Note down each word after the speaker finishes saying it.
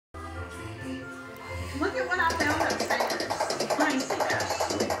Look at what I found upstairs. Let me see that.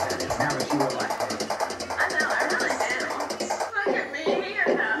 Sweet, that is. Now that you were like, I know, I really do. Look at me here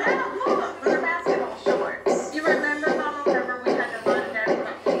now. Now look, with her basketball shorts. You remember, Mama, whenever we had to run down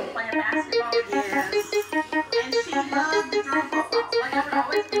playing basketball? Yes. And she loved to throw football. Like I would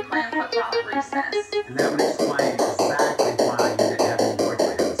always be playing football at recess. and that would explain exactly why you didn't have any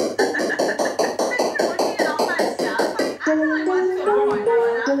boyfriends. Looking at all that stuff, like, I really was still going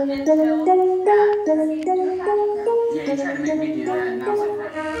growing up until that. Yeah, you tried to make me do that, and I was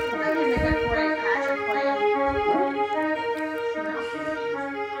like, That would make a great passion plan.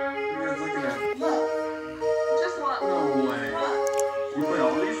 Look at that. Look. Just look. No way. Look. You play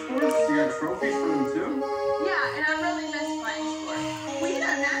all these sports? You got trophies for them too? Yeah, and I really miss playing sports. Well, you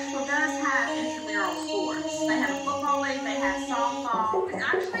know, Nashville does have intramural sports. They have a football league, they have softball. It's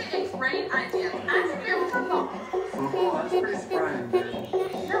actually a great idea. Actually, football. Football? That's pretty surprising.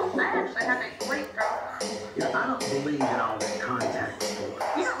 No, I actually have a great girlfriend. You know, I don't believe in all that contact sport.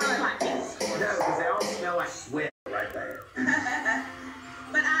 You don't really like it. No, because they all smell like sweat right there.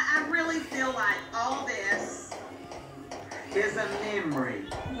 But I really feel like all this It's a memory.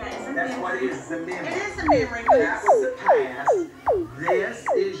 yeah, it's a That's memory. what it is, a memory. It is a memory, but That was the past. This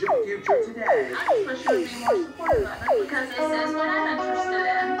is your future today. I just wish you would be more supportive of it because this is what I'm interested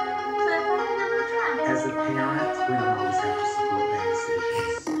in. So therefore, I'm never try. As a parent, we don't always have to support bad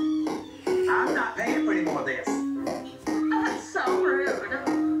decisions. I'm not paying for any more of this. Oh, that's so rude.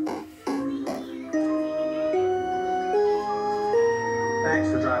 Thanks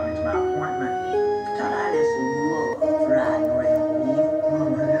for driving me to my appointment. God, I just love riding around with you.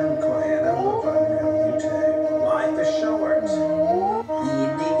 Oh, I am glad. I love riding around with you too. Life is short. And you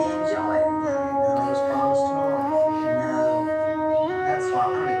need to enjoy it. I was promised tomorrow. No. That's why I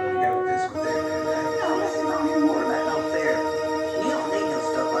don't even go to this with them today. No, listen, don't even worry about no therapy. You don't need no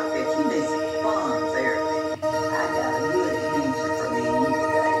stuff like that. You need some fun therapy. I got a good adventure for me and you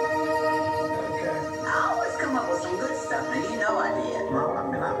today. Okay. I always come up with some good stuff, and you know I did. Well, I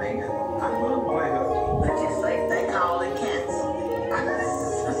mean, I'm a little boy hooky. But just like they called it cancer.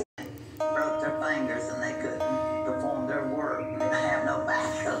 Broke their fingers and they couldn't perform their work. Didn't have no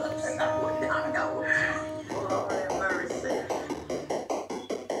backups. I would not go. Lord have mercy.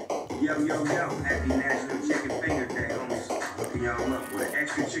 Yo, yo, yo. Happy National Chicken Finger Day, homies. Hooking y'all up with an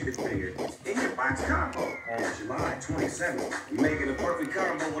extra chicken finger in your box combo on July 27th. Making a perfect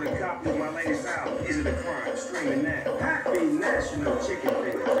combo with a copy of my latest album, Is It a Crime? Streaming now. Happy National Chicken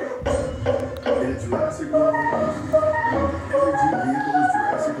Finger Day. In Jurassic World, every Jeep vehicle is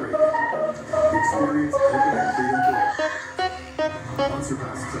Jurassic rated. Experience open and freedom door.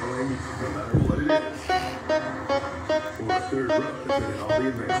 Unsurpassed towing, no matter what it is. Or a third row to fit in all the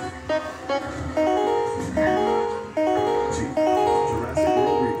adventures. Jeep, Jurassic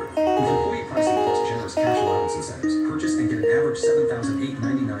World Rebirth. With employee pricing plus generous cash allowance incentives, purchase and get an average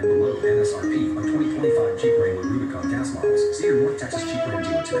 $7,899 below MSRP on 2025 Jeep Wrangler Rubicon gas models. See your North Texas Jeep Ram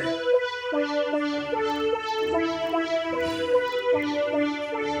dealer today.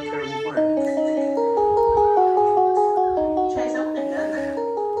 Terrible plan. Chase, I wouldn't have done that.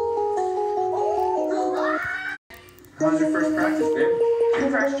 How's your first practice, babe? I'm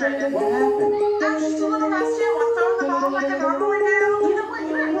frustrated. What happened? I was just a little rusty. I was throwing the ball like I normally do. You know what?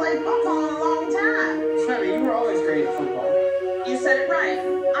 You haven't played football in a long time. Sammy, you were always great at football. You said it right.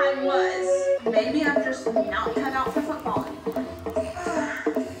 I was. Maybe I'm just not cut out for football anymore.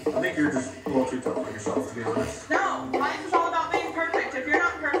 I think you're just a little too tough on yourself, to be honest. No, life is all about being perfect. If you're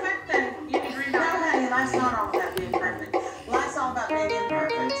not perfect, then you need to read. No, honey, life's not all about being perfect. Life's all about being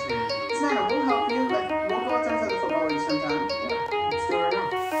imperfect. Santa, we'll help you, but we'll go out there for the football league sometime. Let's do it right now.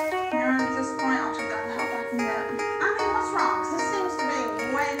 Yeah, at this point, I'll check out the help I can get. I mean, what's wrong? 'Cause this seems to be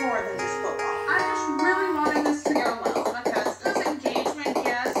way more than just football. I just really wanted this to go well because those engagement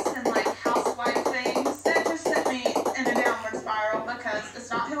gifts and like housewife things, that just sent me in a downward spiral because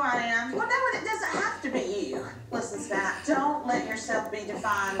it's not who I am. Well, no, it doesn't have to be you. Listen, Spat, don't let yourself be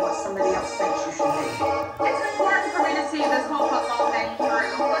defined what somebody else thinks you should be. It's important for me to see this whole football thing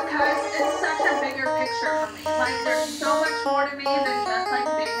through because it's such a bigger picture for me. Like, there's so much more to me than just like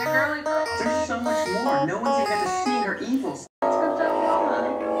being a girly girl. There's so much more. No one's even to see her evil side.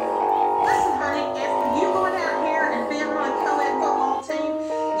 Listen, honey, if you going out here and being on a co-ed football team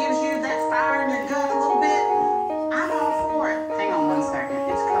gives you that fire in your gut a little bit, I'm all for it. Hang on 1 second.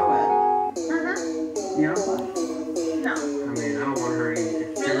 It's co-ed. Mm-hmm. You don't play? No. I mean, I don't want her to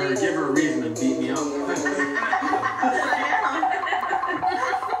give her a reason to beat me up.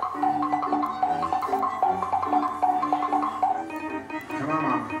 Come on,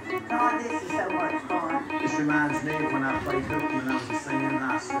 Mom. God, this is so much fun. This reminds me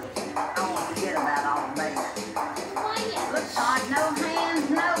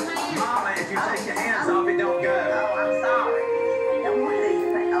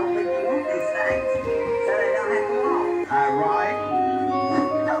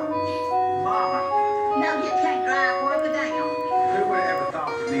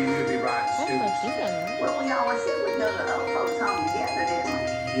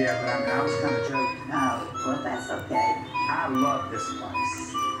this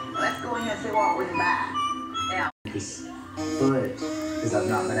place. Let's go in and see what we can buy. Yeah. This foot, because I've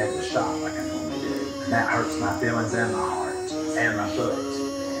not been able to shop like I normally do. And that hurts my feelings and my heart. And my foot.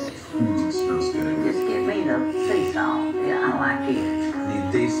 Smells good. Just give me the sea salt. Yeah, I like it. I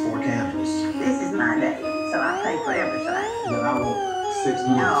need these 4 candles. This is my day, so I pay for everything. Then I want 6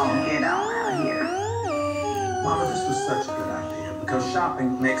 more. No, get on out of here. Mama, this was such a good idea. Because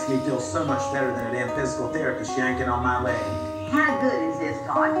shopping makes me feel so much better than a damn physical therapist yanking on my leg. How good is this,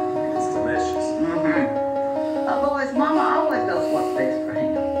 Todd? It's delicious. Boys, Mama always knows what's best for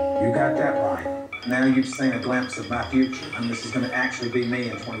him. You got that right. Now you've seen a glimpse of my future, and this is going to actually be me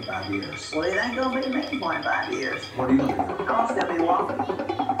in 25 years. Well, it ain't gonna be me in 25 years. What do you do? I'll still be walking.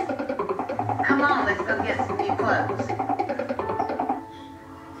 Come on, let's go get some new clothes.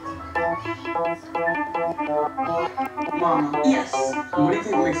 Mama, Yes. what do you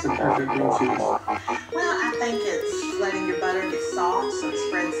think makes the perfect grilled cheese? Well, I think it's letting your butter get soft so it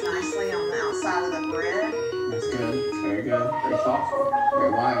spreads nicely on the outside of the bread. That's good. It's very good. Very thoughtful.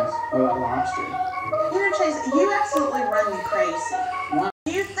 Very wise. What about lobster? You know, Chase, you absolutely run me crazy. What?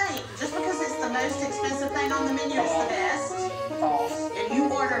 You think just because it's the most expensive thing on the menu it's the best? False. And you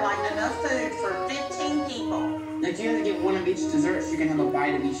order like enough food for 15 people. Like you have to get one of each dessert so you can have a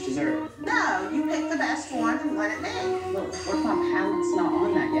bite of each dessert. No, you pick the best one and let it be. Look, what if my palate's not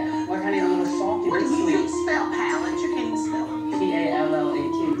on that yet? What kind of a little salty What or do you sweet? spell palate? You can't even spell it.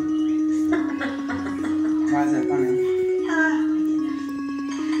 P-A-L-L-A-T. Why is that funny?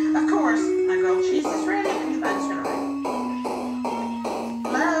 Of course, my grilled cheese is ready and your butter's gonna ready.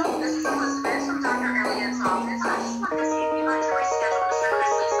 Hello? This is Elizabeth from Dr. Elliott's office. I just wanted to see if you'd like to reschedule Mr.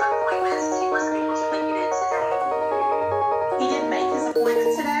 Chrisley's appointment since he wasn't able to make it in today. He didn't make his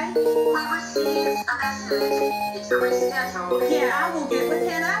appointment today? We received a message to reschedule. Yeah, I will get with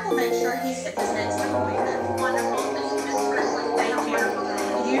him. I will make sure he's at his next appointment. Wonderful. Thank you, Mrs. Chrisley. Thank you. Wonderful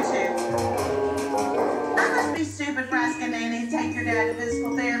day. You too. I must be stupid for asking Nanny to take your dad to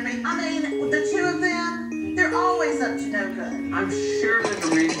physical therapy. I mean, the two of them, they're always up to no good. I'm sure there's a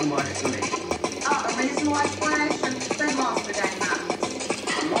reasonable explanation. A reasonable explanation? They lost their dang minds.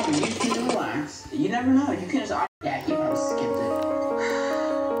 Mama, you just need to relax. You never know. You can just... Yeah, he probably skipped it.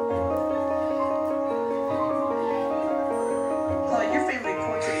 Chloe, your family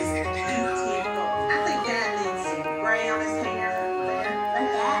portrait is beautiful. I think Dad needs some gray on his hair there.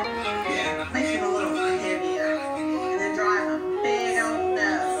 Like that? Yeah. Make him a little heavier. And then draw him a big old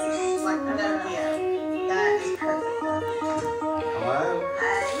nose, like Pinocchio. That is perfect. Hello?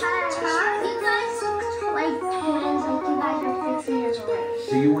 You guys look like twins, like you guys are 6 years old.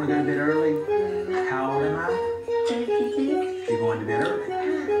 Do you want to go to bed early? How old am I? 32. You're going to bed early.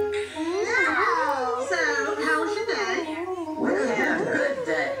 So, how was your day? We had a good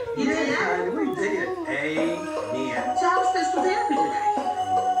day. You did? We did. Amen. So, how was physical therapy today?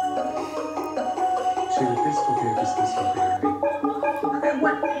 To the physical therapist, physical therapy. Okay,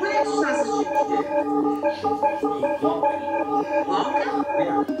 what exercises did you do? Walking?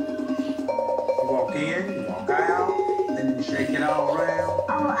 Yeah. You walk in, you walk out, then you shake it all around.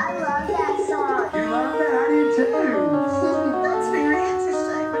 Oh, I love that song. You love that? I do too. That's very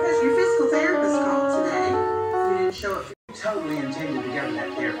interesting because your physical therapist called today. You didn't show up. Totally intended to go to that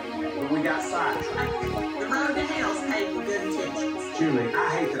therapy, but we got sidetracked. The road to hell's paved with good intentions. Julie, I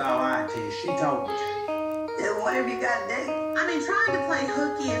hate that I lied to you. She told me to. Then whatever you got to do. I mean, trying to play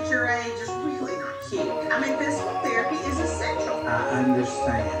hooky at your age is really not cute. I mean, physical therapy is essential. I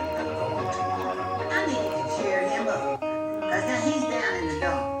understand. I'm going tomorrow. I need to cheer him up. Because now he's down in the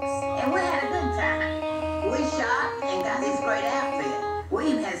dumps. And we had a good time. We shot and got his great outfit. We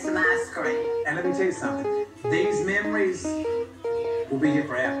even had some ice cream. And let me tell you something. These memories will be here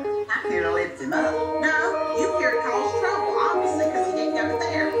forever. I'm here to lift him up. No, you here to cause trouble, obviously, because he didn't go to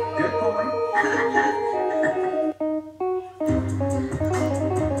therapy. Good point.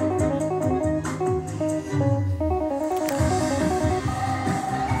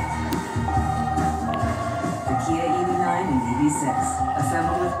 The Kia EV9 and EV6,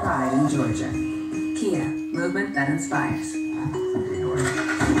 assembled with pride in Georgia. Kia, movement that inspires. I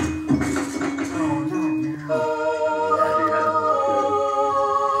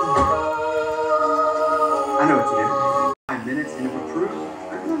know what to do. 5 minutes and if approved,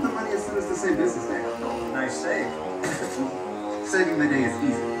 I can have the money as soon as the same business day. Nice save. Saving the day is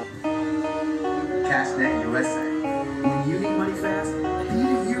easy. CashNet USA. When you need money fast, you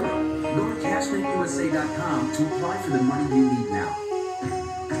need a hero. Go to CashNetUSA.com to apply for the money you need now.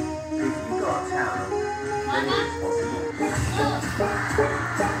 If you go out of town, then it's possible.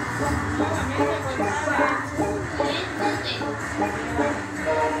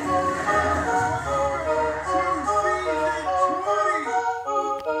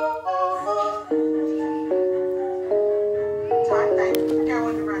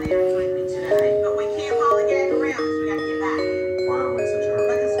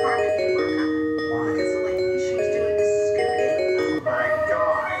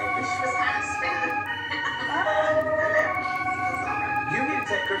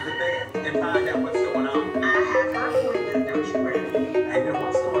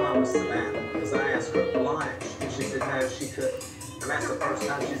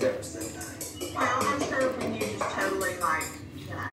 Thursday.